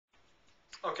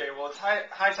Okay, well, it's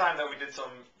high time that we did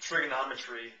some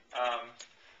trigonometry.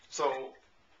 So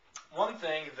one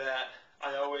thing that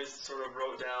I always sort of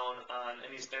wrote down on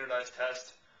any standardized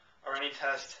test or any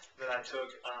test that I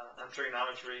took on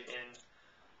trigonometry in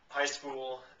high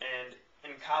school and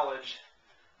in college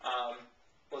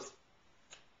was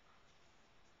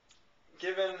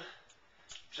given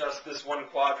just this one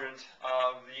quadrant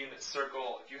of the unit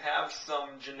circle. If you have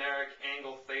some generic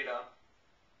angle theta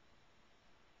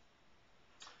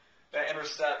that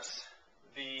intercepts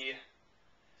the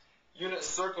unit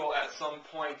circle at some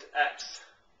point x,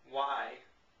 y,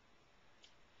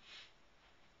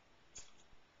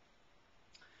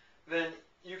 then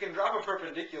you can drop a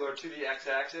perpendicular to the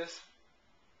x-axis,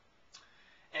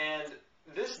 and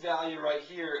this value right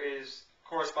here is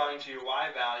corresponding to your y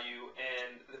value,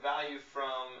 and the value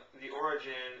from the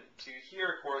origin to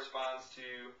here corresponds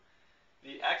to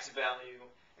the x value.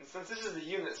 And since this is the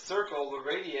unit circle, the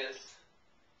radius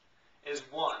is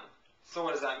 1. So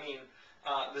what does that mean?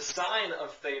 The sine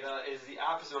of theta is the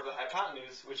opposite of the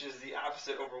hypotenuse, which is the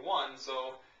opposite over 1.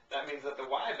 So that means that the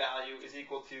y value is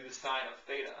equal to the sine of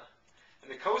theta. And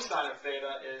the cosine of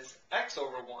theta is x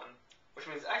over 1, which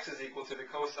means x is equal to the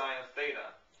cosine of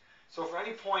theta. So for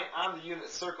any point on the unit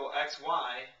circle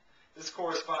xy, this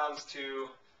corresponds to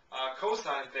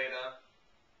cosine theta,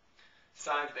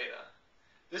 sine theta.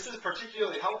 This is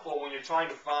particularly helpful when you're trying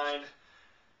to find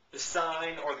the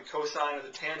sine or the cosine of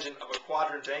the tangent of a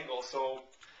quadrant angle. So,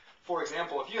 for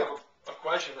example, if you have a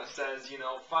question that says,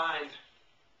 find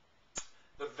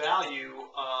the value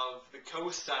of the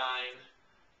cosine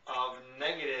of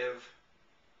negative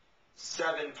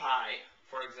 7 pi,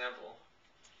 for example,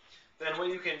 then what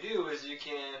you can do is you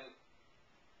can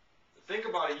think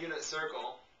about a unit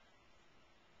circle.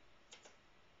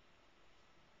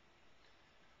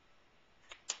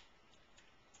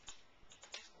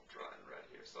 I'll draw it in red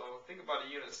here. So think about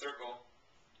a unit circle,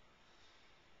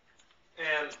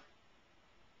 and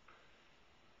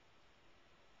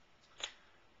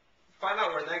find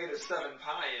out where negative 7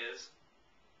 pi is.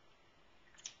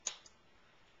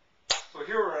 So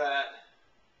here we're at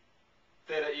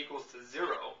theta equals to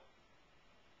 0.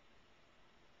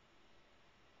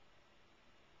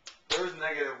 There's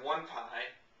negative 1 pi,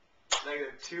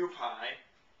 negative 2 pi,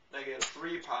 negative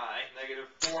 3 pi, negative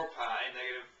 4 pi,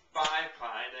 negative 5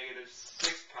 pi, negative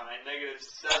 6 pi, negative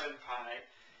 7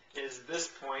 pi is this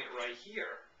point right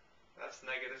here. That's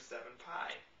negative 7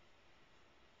 pi.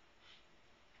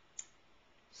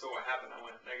 So what happened? I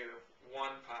went negative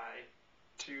 1 pi,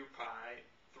 2 pi,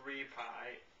 3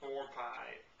 pi, 4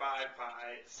 pi, 5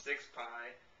 pi, 6 pi,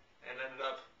 and ended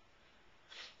up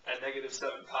at negative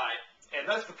 7 pi. And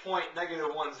that's the point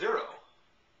negative 1, 0.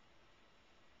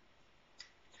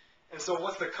 And so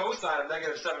what's the cosine of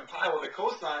negative 7 pi? Well, the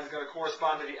cosine is going to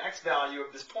correspond to the x value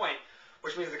of this point,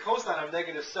 which means the cosine of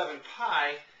negative 7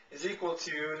 pi is equal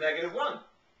to negative 1.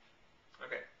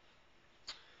 Okay.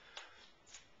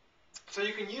 So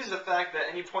you can use the fact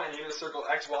that any point in the unit circle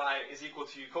xy is equal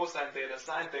to cosine theta,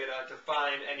 sine theta to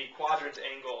find any quadrant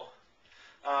angle.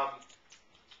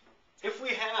 If we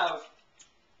have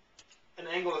an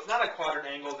angle that's not a quadrant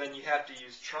angle, then you have to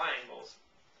use triangles.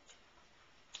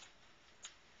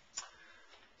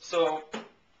 So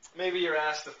maybe you're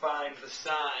asked to find the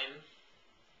sine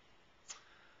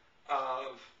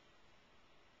of,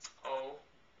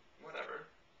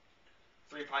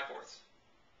 3 pi fourths.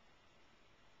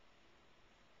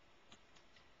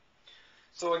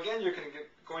 So again, you're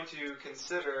going to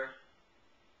consider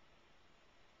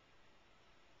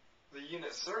the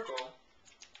unit circle.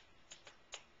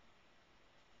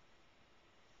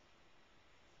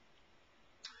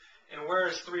 And where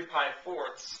is 3 pi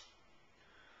fourths?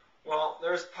 Well,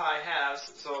 there's pi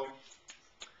halves, so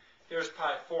here's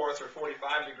pi fourths, or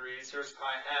 45 degrees. Here's pi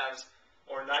halves,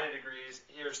 or 90 degrees.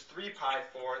 Here's 3 pi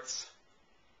fourths,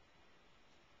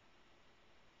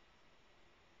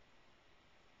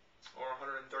 or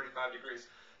 135 degrees.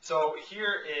 So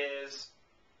here is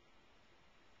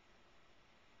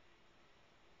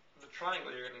the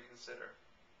triangle you're going to consider.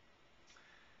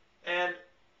 And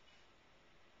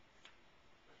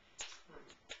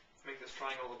make this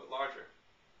triangle a little bit larger.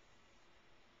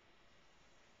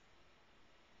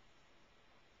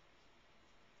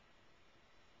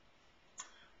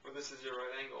 Where this is your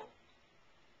right angle.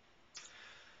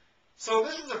 So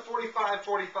this is a 45,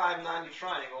 45, 90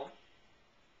 triangle,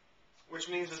 which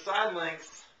means the side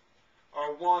lengths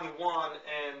are 1, 1,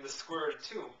 and the square root of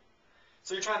 2.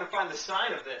 So you're trying to find the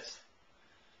sine of this.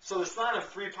 So the sine of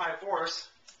 3 pi fourths,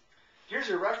 here's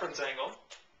your reference angle.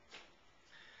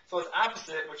 So it's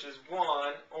opposite, which is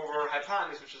 1, over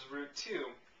hypotenuse, which is root 2.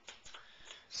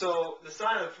 So the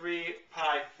sine of 3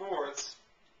 pi fourths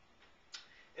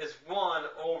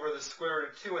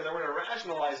root of 2, and then we're going to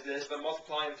rationalize this by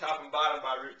multiplying the top and bottom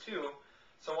by root 2.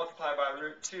 So multiply by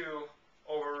root 2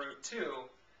 over root 2.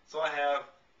 So I have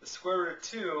the square root of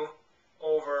 2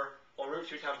 over, well, root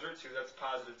 2 times root 2, that's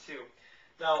positive 2.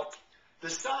 Now, the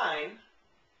sign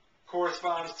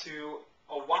corresponds to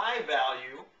a y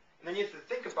value, and then you have to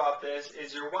think about this,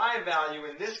 is your y value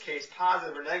in this case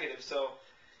positive or negative? So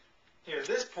here,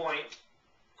 this point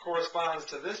corresponds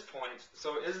to this point.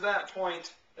 So is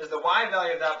the y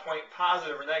value of that point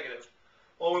positive or negative?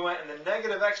 Well, we went in the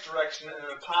negative x direction and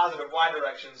in the positive y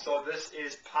direction, so this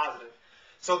is positive.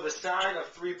 So the sign of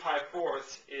 3 pi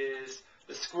fourths is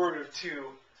the square root of 2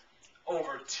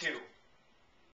 over 2.